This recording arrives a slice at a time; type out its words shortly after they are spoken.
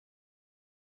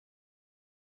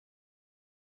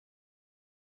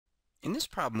In this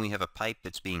problem, we have a pipe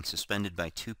that's being suspended by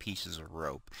two pieces of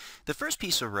rope. The first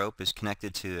piece of rope is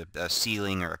connected to a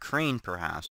ceiling or a crane,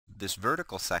 perhaps, this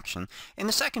vertical section, and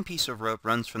the second piece of rope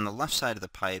runs from the left side of the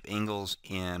pipe, angles,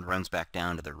 and runs back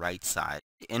down to the right side,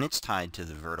 and it's tied to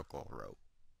the vertical rope.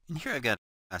 And here I've got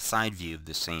a side view of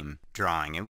the same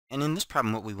drawing. And in this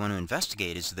problem, what we want to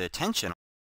investigate is the tension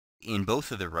in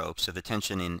both of the ropes, so the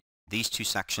tension in these two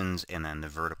sections and then the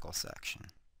vertical section.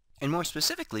 And more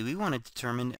specifically, we want to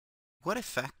determine what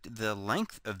effect the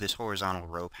length of this horizontal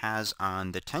rope has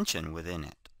on the tension within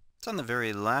it. So on the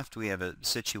very left, we have a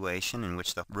situation in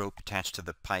which the rope attached to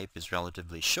the pipe is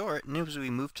relatively short, and as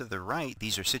we move to the right,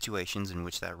 these are situations in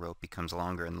which that rope becomes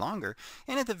longer and longer,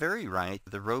 and at the very right,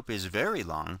 the rope is very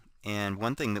long, and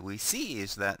one thing that we see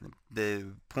is that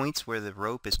the points where the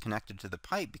rope is connected to the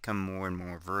pipe become more and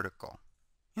more vertical.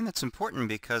 And that's important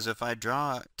because if I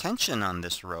draw tension on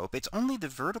this rope, it's only the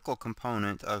vertical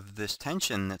component of this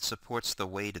tension that supports the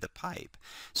weight of the pipe.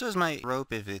 So as my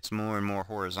rope, if it's more and more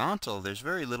horizontal, there's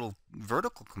very little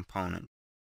vertical component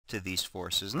to these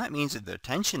forces, and that means that the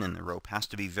tension in the rope has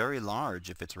to be very large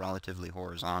if it's relatively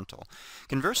horizontal.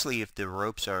 Conversely, if the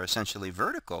ropes are essentially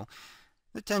vertical,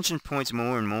 the tension points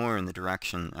more and more in the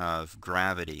direction of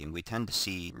gravity, and we tend to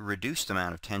see reduced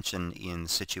amount of tension in the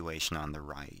situation on the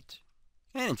right.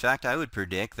 And in fact, I would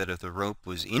predict that if the rope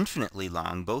was infinitely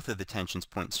long, both of the tensions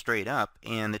point straight up,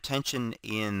 and the tension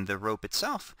in the rope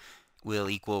itself will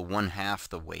equal 1/2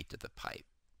 the weight of the pipe.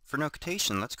 For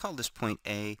notation, let's call this point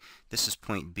A, this is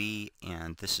point B,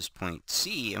 and this is point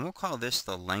C, and we'll call this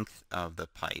the length of the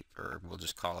pipe, or we'll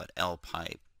just call it L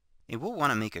pipe. And we'll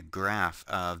want to make a graph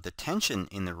of the tension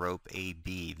in the rope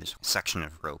AB, this section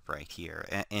of rope right here,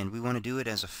 and we want to do it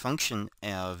as a function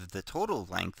of the total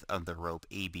length of the rope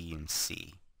AB and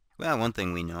C. Well, one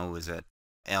thing we know is that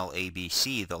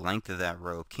LABC, the length of that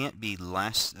rope, can't be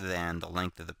less than the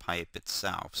length of the pipe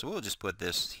itself. So we'll just put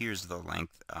this, here's the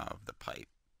length of the pipe.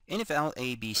 And if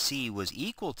LABC was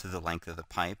equal to the length of the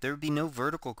pipe, there would be no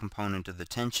vertical component of the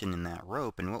tension in that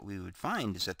rope, and what we would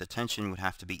find is that the tension would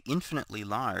have to be infinitely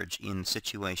large in the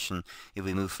situation if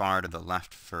we move far to the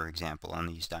left, for example, on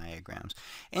these diagrams.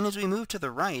 And as we move to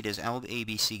the right, as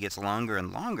LABC gets longer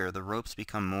and longer, the ropes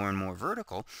become more and more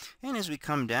vertical, and as we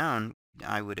come down,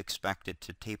 I would expect it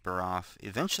to taper off,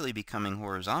 eventually becoming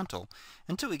horizontal,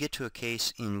 until we get to a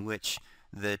case in which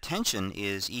the tension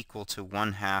is equal to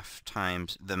 1/2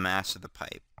 times the mass of the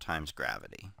pipe times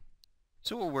gravity.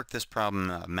 So we'll work this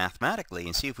problem mathematically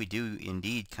and see if we do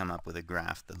indeed come up with a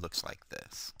graph that looks like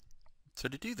this. So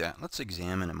to do that, let's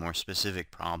examine a more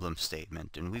specific problem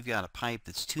statement. And we've got a pipe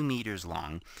that's 2 meters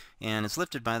long, and it's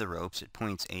lifted by the ropes at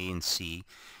points A and C.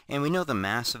 And we know the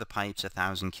mass of the pipe's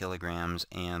 1,000 kilograms,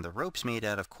 and the rope's made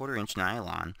out of 1/4-inch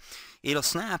nylon. It'll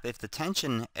snap if the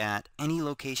tension at any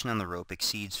location on the rope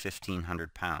exceeds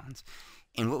 1,500 pounds.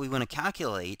 And what we want to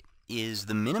calculate is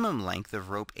the minimum length of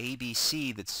rope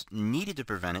ABC that's needed to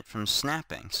prevent it from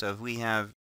snapping. So if we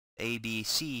have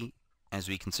ABC, as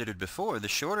we considered before, the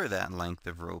shorter that length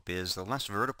of rope is, the less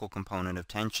vertical component of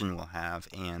tension we'll have,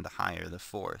 and the higher the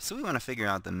force. So we want to figure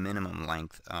out the minimum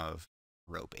length of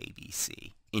rope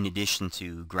ABC, in addition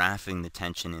to graphing the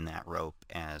tension in that rope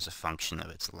as a function of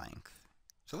its length.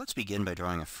 So let's begin by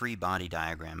drawing a free body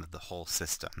diagram of the whole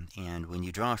system. And when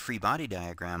you draw a free body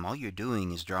diagram, all you're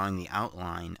doing is drawing the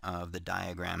outline of the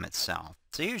diagram itself.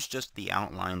 So here's just the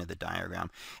outline of the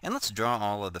diagram. And let's draw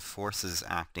all of the forces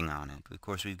acting on it. Of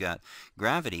course, we've got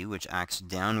gravity, which acts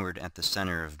downward at the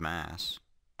center of mass.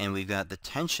 And we've got the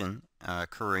tension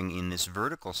occurring in this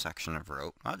vertical section of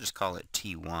rope. I'll just call it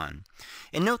T1.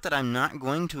 And note that I'm not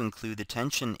going to include the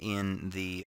tension in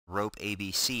the rope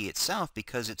ABC itself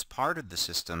because it's part of the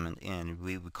system, and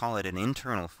we would call it an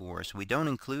internal force. We don't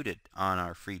include it on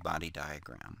our free body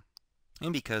diagram.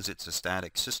 And because it's a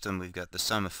static system, we've got the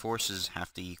sum of forces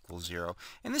have to equal 0.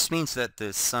 And this means that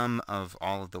the sum of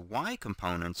all of the y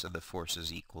components of the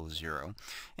forces equals 0.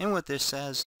 And what this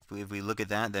says, if we look at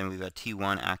that, then we've got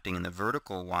T1 acting in the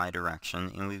vertical y direction,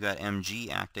 and we've got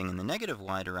mg acting in the negative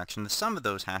y direction. The sum of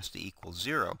those has to equal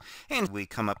 0. And we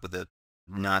come up with a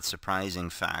not surprising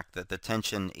fact that the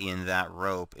tension in that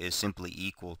rope is simply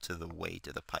equal to the weight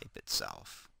of the pipe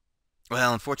itself.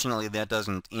 Well, unfortunately, that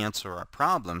doesn't answer our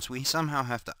problems. We somehow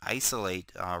have to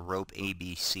isolate rope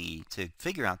ABC to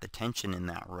figure out the tension in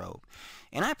that rope.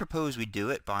 And I propose we do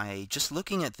it by just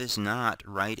looking at this knot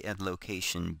right at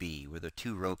location B, where the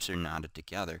two ropes are knotted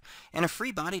together. And a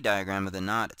free body diagram of the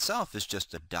knot itself is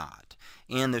just a dot.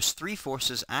 And there's 3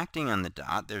 forces acting on the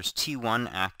dot. There's T1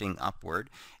 acting upward,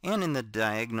 and in the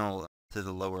diagonal to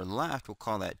the lower left, we'll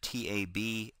call that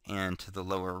TAB, and to the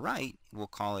lower right, we'll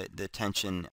call it the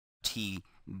tension TB.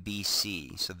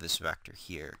 BC, so this vector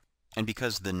here. And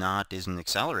because the knot isn't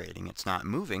accelerating, it's not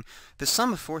moving, the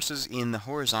sum of forces in the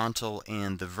horizontal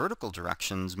and the vertical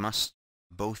directions must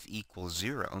both equal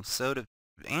 0. So to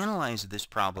analyze this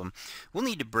problem, we'll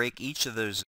need to break each of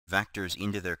those vectors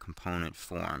into their component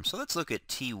form. So let's look at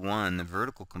T1, the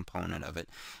vertical component of it.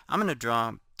 I'm going to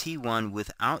draw T1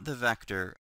 without the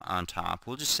vector on top.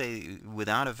 We'll just say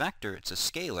without a vector, it's a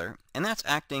scalar, and that's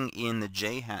acting in the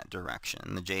j-hat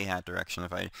direction. The j-hat direction,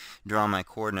 if I draw my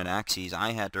coordinate axes,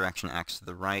 i-hat direction acts to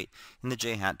the right, and the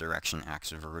j-hat direction acts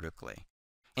vertically.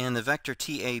 And the vector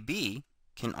TAB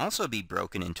can also be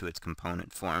broken into its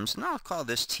component forms, and I'll call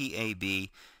this TAB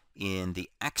in the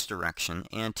x direction,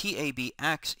 and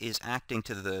TABx is acting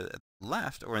to the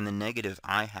left, or in the negative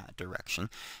i-hat direction,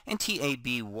 and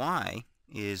TABy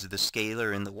is the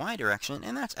scalar in the y direction,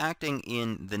 and that's acting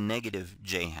in the negative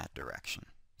j-hat direction.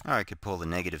 Or I could pull the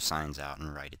negative signs out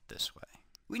and write it this way.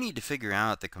 We need to figure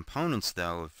out the components,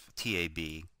 though, of TAB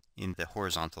in the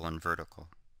horizontal and vertical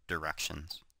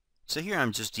directions. So here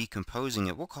I'm just decomposing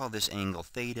it. We'll call this angle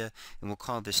theta, and we'll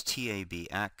call this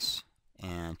TABx,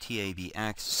 and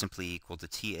TABx is simply equal to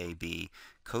TAB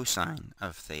cosine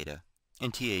of theta,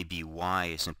 and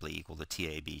TABy is simply equal to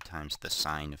TAB times the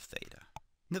sine of theta.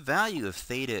 The value of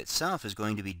theta itself is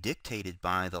going to be dictated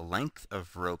by the length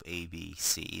of rope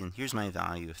ABC, and here's my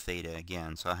value of theta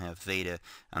again. So I have theta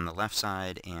on the left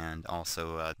side and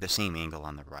also the same angle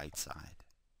on the right side.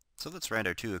 So let's write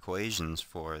our two equations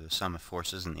for the sum of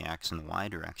forces in the x and the y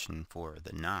direction for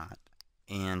the knot.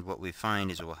 And what we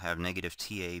find is we'll have negative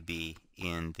TAB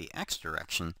in the x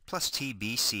direction plus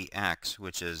TBCx,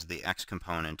 which is the x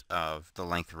component of the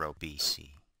length rope BC.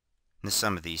 And the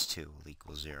sum of these two will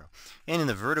equal 0. And in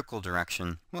the vertical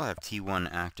direction, we'll have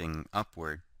T1 acting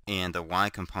upward, and the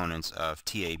y components of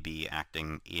TAB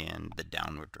acting in the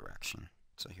downward direction.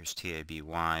 So here's TABy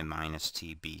minus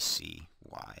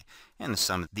TBCy. And the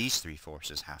sum of these three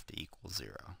forces have to equal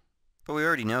 0. But we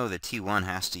already know that T1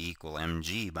 has to equal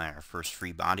mg by our first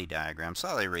free body diagram, so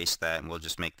I'll erase that and we'll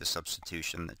just make the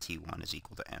substitution that T1 is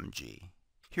equal to mg.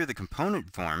 Here are the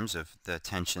component forms of the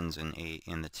tensions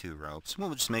in the two ropes.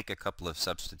 We'll just make a couple of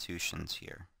substitutions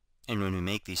here. And when we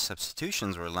make these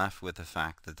substitutions, we're left with the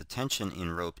fact that the tension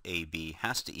in rope AB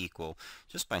has to equal,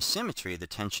 just by symmetry, the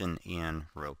tension in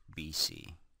rope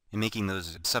BC. In making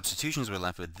those substitutions, we're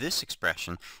left with this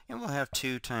expression, and we'll have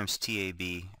 2 times TAB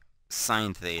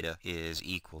sine theta is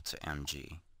equal to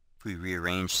mg. If we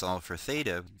rearrange, solve for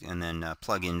theta, and then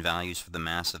plug in values for the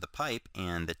mass of the pipe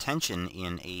and the tension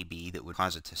in AB that would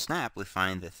cause it to snap, we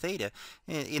find that theta,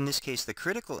 in this case the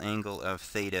critical angle of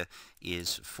theta,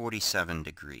 is 47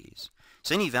 degrees.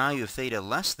 So any value of theta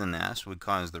less than this would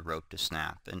cause the rope to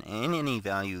snap, and any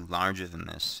value larger than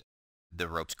this, the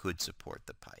ropes could support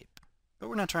the pipe. But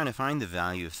we're not trying to find the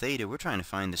value of theta, we're trying to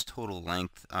find this total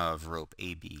length of rope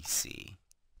ABC.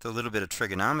 With a little bit of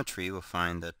trigonometry, we'll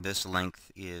find that this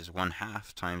length is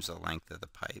 1/2 times the length of the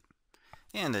pipe.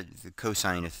 And the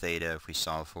cosine of theta, if we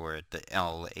solve for it, the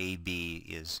LAB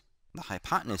is the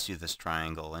hypotenuse of this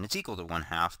triangle, and it's equal to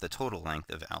 1/2 the total length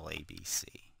of LABC.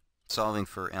 Solving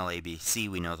for LABC,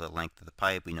 we know the length of the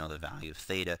pipe, we know the value of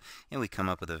theta, and we come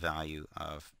up with a value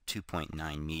of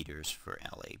 2.9 meters for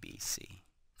LABC.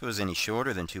 If it was any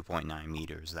shorter than 2.9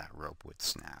 meters, that rope would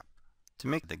snap. To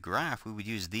make the graph, we would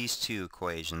use these two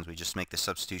equations. We just make the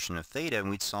substitution of theta, and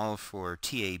we'd solve for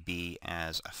TAB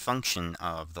as a function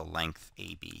of the length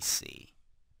ABC.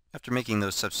 After making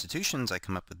those substitutions, I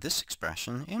come up with this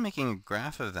expression, and making a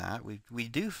graph of that, we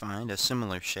do find a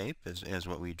similar shape as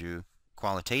what we drew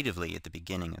qualitatively at the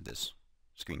beginning of this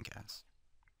screencast.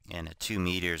 And at 2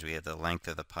 meters, we have the length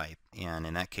of the pipe, and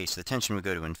in that case, the tension would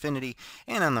go to infinity,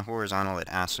 and on the horizontal, it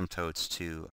asymptotes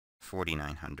to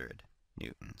 4,900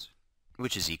 newtons,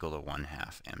 which is equal to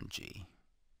 1/2 mg.